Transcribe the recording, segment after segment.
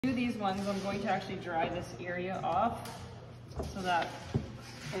Do these ones, I'm going to actually dry this area off so that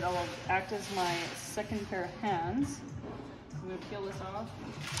it'll act as my second pair of hands. I'm going to peel this off.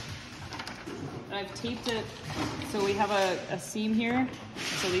 And I've taped it so we have a seam here,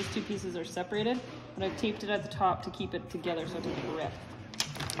 so these two pieces are separated, but I've taped it at the top to keep it together so it doesn't rip.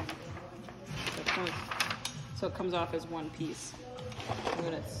 So it comes off as one piece. I'm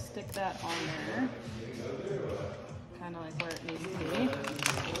going to stick that on there, kind of like where it needs to be.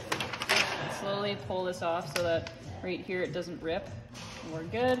 And slowly pull this off so that right here it doesn't rip. And we're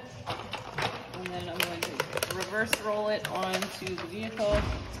good. And then I'm going to reverse roll it onto the vehicle.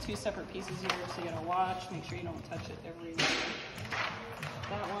 It's two separate pieces here, so you're gonna watch, make sure you don't touch it everywhere.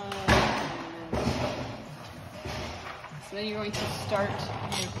 That one. So then you're going to start,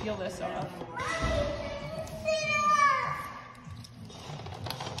 I'm going to peel this off.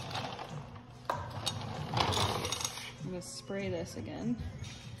 I'm going to spray this again.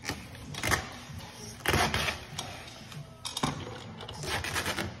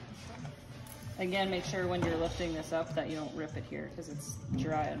 Again, make sure when you're lifting this up that you don't rip it here because it's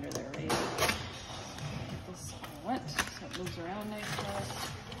dry under there, right? Get this wet so it moves around nice for us.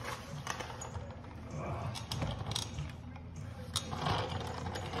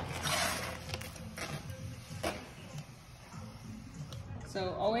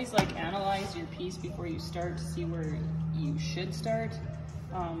 So always like analyze your piece before you start to see where you should start.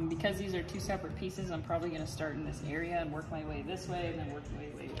 Because these are two separate pieces, I'm probably going to start in this area and work my way this way and then work my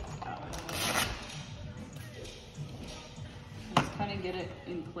way out. Just kind of get it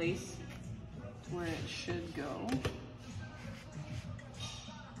in place where it should go.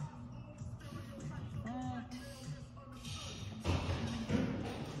 Like that.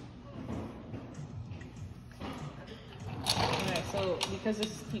 Okay, so because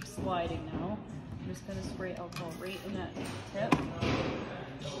this keeps sliding now, I'm just going to spray alcohol right in that tip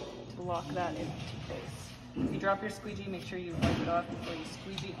to lock that into place. If you drop your squeegee, make sure you wipe it off before you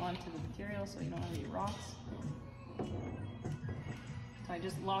squeegee onto the material so you don't have any rocks. So I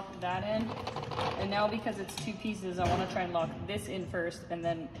just locked that in. And now because it's two pieces, I want to try and lock this in first and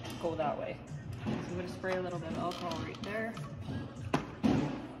then go that way. So I'm going to spray a little bit of alcohol right there.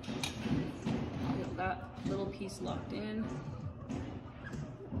 Get that little piece locked in.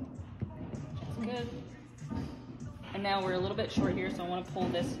 That's good. And now we're a little bit short here, so I want to pull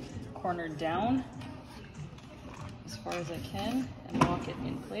this corner down as far as I can and lock it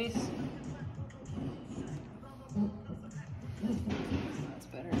in place. That's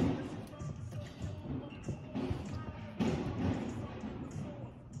better.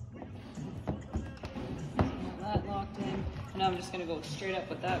 That locked in. And now I'm just going to go straight up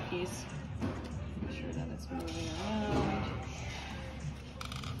with that piece. Make sure that it's moving around.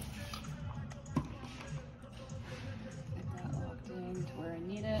 To where I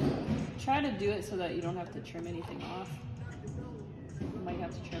need it. Try to do it so that you don't have to trim anything off. You might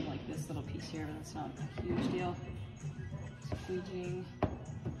have to trim like this little piece here, but that's not a huge deal. Squeegeeing.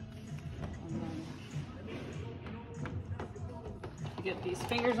 And then you get these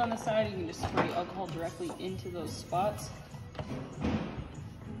fingers on the side, you can just spray alcohol directly into those spots.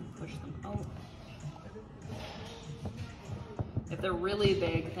 Push them out. If they're really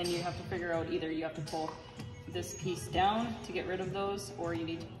big, then you have to figure out either you have to pull this piece down to get rid of those, or you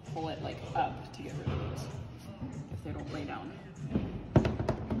need to pull it like up to get rid of those if they don't lay down.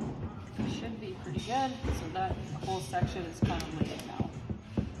 It should be pretty good. So that whole section is kind of laid now.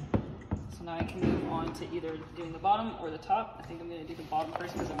 So now I can move on to either doing the bottom or the top. I think I'm going to do the bottom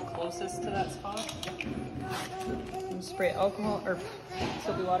first because I'm closest to that spot. And spray alcohol or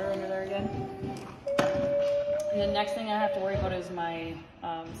soapy water under there again. And the next thing I have to worry about is my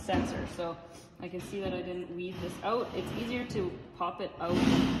sensor. So I can see that I didn't weed this out. It's easier to pop it out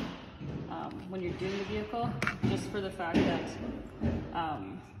when you're doing the vehicle, just for the fact that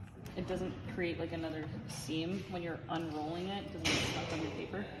it doesn't create like another seam when you're unrolling it. It doesn't get stuck on your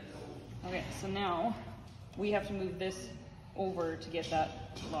paper. Okay, so now we have to move this over to get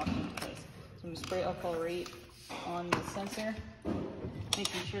that locked into place. So I'm going to spray alcohol right on the sensor,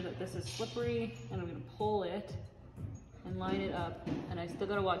 making sure that this is slippery, and I'm going to pull it and line it up, and I still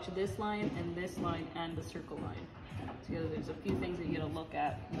gotta watch this line and this line and the circle line together. There's a few things that you gotta look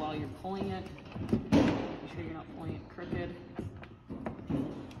at while you're pulling it. Make sure you're not pulling it crooked.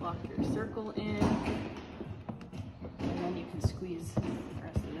 Lock your circle in, and then you can squeeze the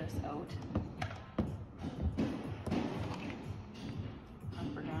rest of this out.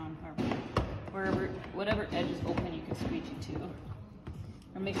 Up or down, wherever, whatever edge is open, you can squeegee to.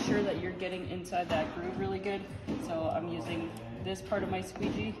 And make sure that you're getting inside that groove really good. So I'm using this part of my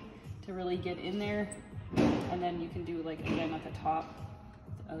squeegee to really get in there. And then you can do like again at the top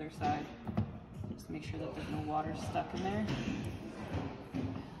other side. Just make sure that there's no water stuck in there.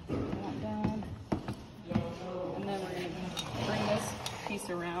 Put that down. And then we're going to bring this piece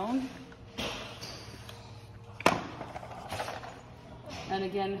around. And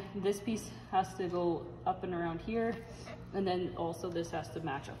again, this piece has to go up and around here. And then also this has to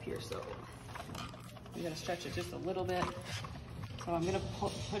match up here. So I'm going to stretch it just a little bit. So I'm going to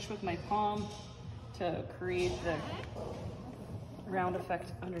push with my palm to create the round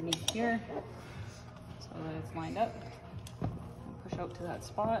effect underneath here so that it's lined up. And push out to that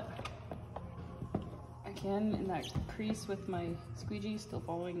spot. Again, in that crease with my squeegee, still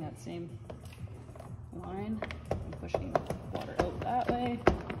following that same line. I'm pushing water out that way.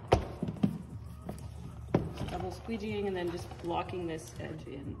 Double squeegeeing and then just blocking this edge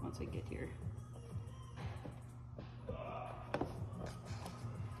in once I get here.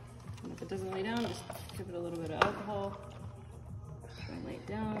 And if it doesn't lay down, just give it a little bit of alcohol. Try and lay it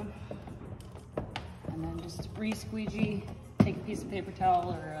down. And then just re-squeegee. Take a piece of paper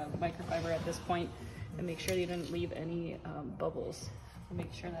towel or a microfiber at this point and make sure that you didn't leave any bubbles. And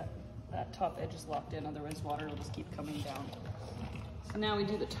make sure that that top edge is locked in, otherwise water will just keep coming down. So now we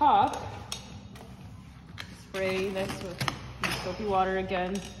do the top. Spray this with soapy water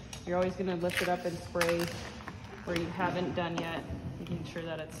again. You're always going to lift it up and spray where you haven't done yet, making sure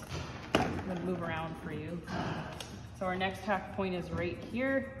that it's going to move around for you. So our next tack point is right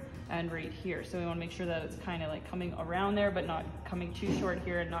here and right here. So we want to make sure that it's kind of like coming around there, but not coming too short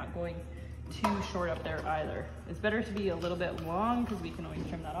here and not going too short up there either. It's better to be a little bit long because we can always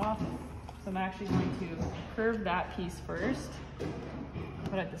trim that off. So I'm actually going to curve that piece first,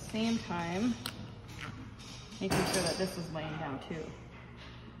 but at the same time, making sure that this is laying down too.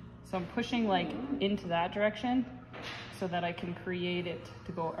 So I'm pushing like into that direction so that I can create it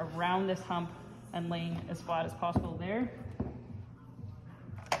to go around this hump and laying as flat as possible there.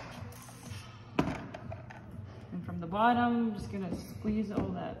 And from the bottom, I'm just gonna squeeze all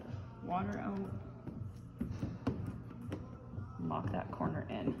that water out. Lock that corner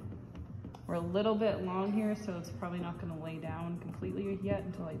in. We're a little bit long here, so it's probably not gonna lay down completely yet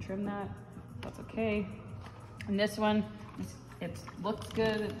until I trim that. That's okay. And this one, it looks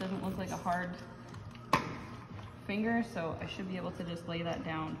good. It doesn't look like a hard finger, so I should be able to just lay that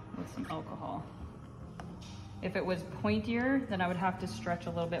down with some alcohol. If it was pointier, then I would have to stretch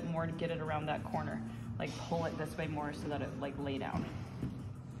a little bit more to get it around that corner. Like pull it this way more so that it like lay down.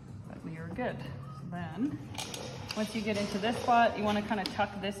 But we are good. So then, once you get into this spot, you want to kind of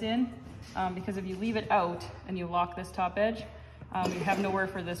tuck this in because if you leave it out and you lock this top edge, you have nowhere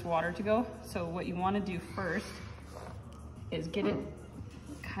for this water to go. So what you want to do first is get it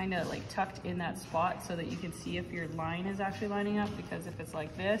kind of like tucked in that spot so that you can see if your line is actually lining up, because if it's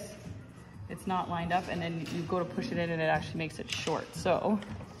like this, it's not lined up, and then you go to push it in and it actually makes it short. So,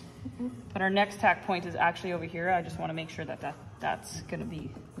 but our next tack point is actually over here. I just want to make sure that that's going to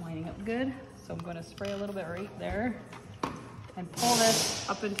be lining up good. So I'm going to spray a little bit right there and pull this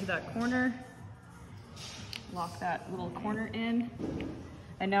up into that corner. Lock that little corner in.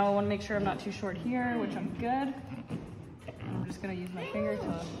 And now I want to make sure I'm not too short here, which I'm good. And I'm just going to use my finger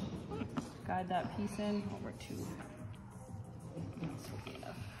to guide that piece in over to.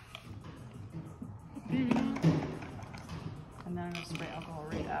 And then I'm going to spray alcohol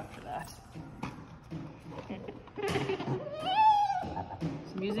right after that.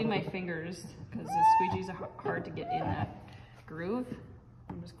 So I'm using my fingers because the squeegees are hard to get in that groove.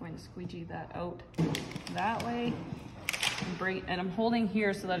 I'm just going to squeegee that out that way and I'm holding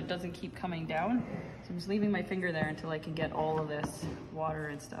here so that it doesn't keep coming down. So I'm just leaving my finger there until I can get all of this water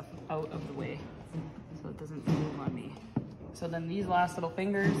and stuff out of the way so it doesn't move on me. So then these last little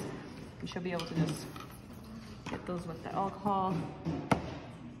fingers, you should be able to just get those with the alcohol.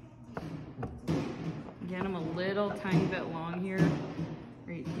 Again, I'm a little tiny bit long here,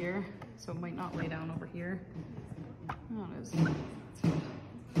 right here, so it might not lay down over here. Oh, it is.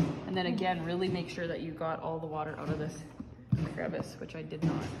 And then again, really make sure that you got all the water out of this crevice, which I did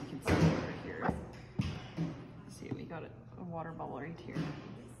not. You can see over here. See, we got a water bubble right here.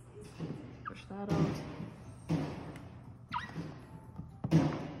 Push that out.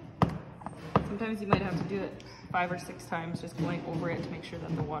 Sometimes you might have to do it 5 or 6 times, just going over it to make sure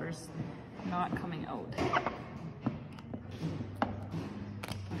that the water's not coming out.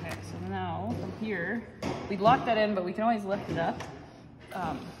 Okay, so now from here, we locked that in, but we can always lift it up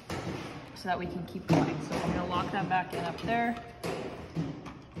so that we can keep going. So I'm gonna lock that back in up there.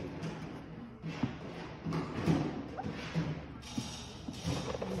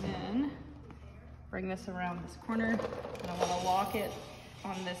 And then bring this around this corner, and I wanna lock it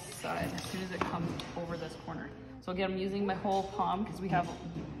on this side as soon as it comes over this corner. So again, I'm using my whole palm because we have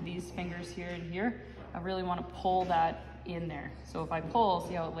these fingers here and here. I really want to pull that in there. So if I pull,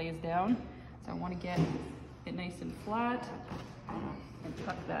 see how it lays down? So I want to get it nice and flat and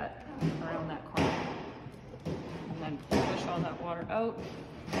tuck that around that corner. And then push all that water out.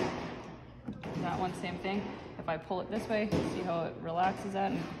 That one, same thing. If I pull it this way, see how it relaxes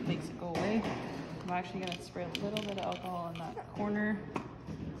that and makes it go away. I'm actually going to spray a little bit of alcohol in that corner.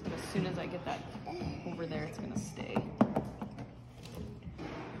 So as soon as I get that over there, it's going to stay. And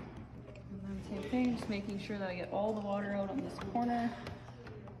then same thing, just making sure that I get all the water out on this corner.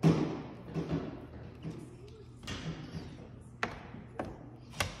 And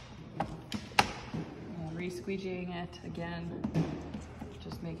re-squeegeeing it again,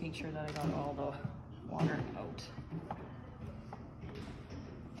 just making sure that I got all the water out.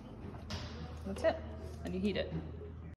 That's it, and you heat it.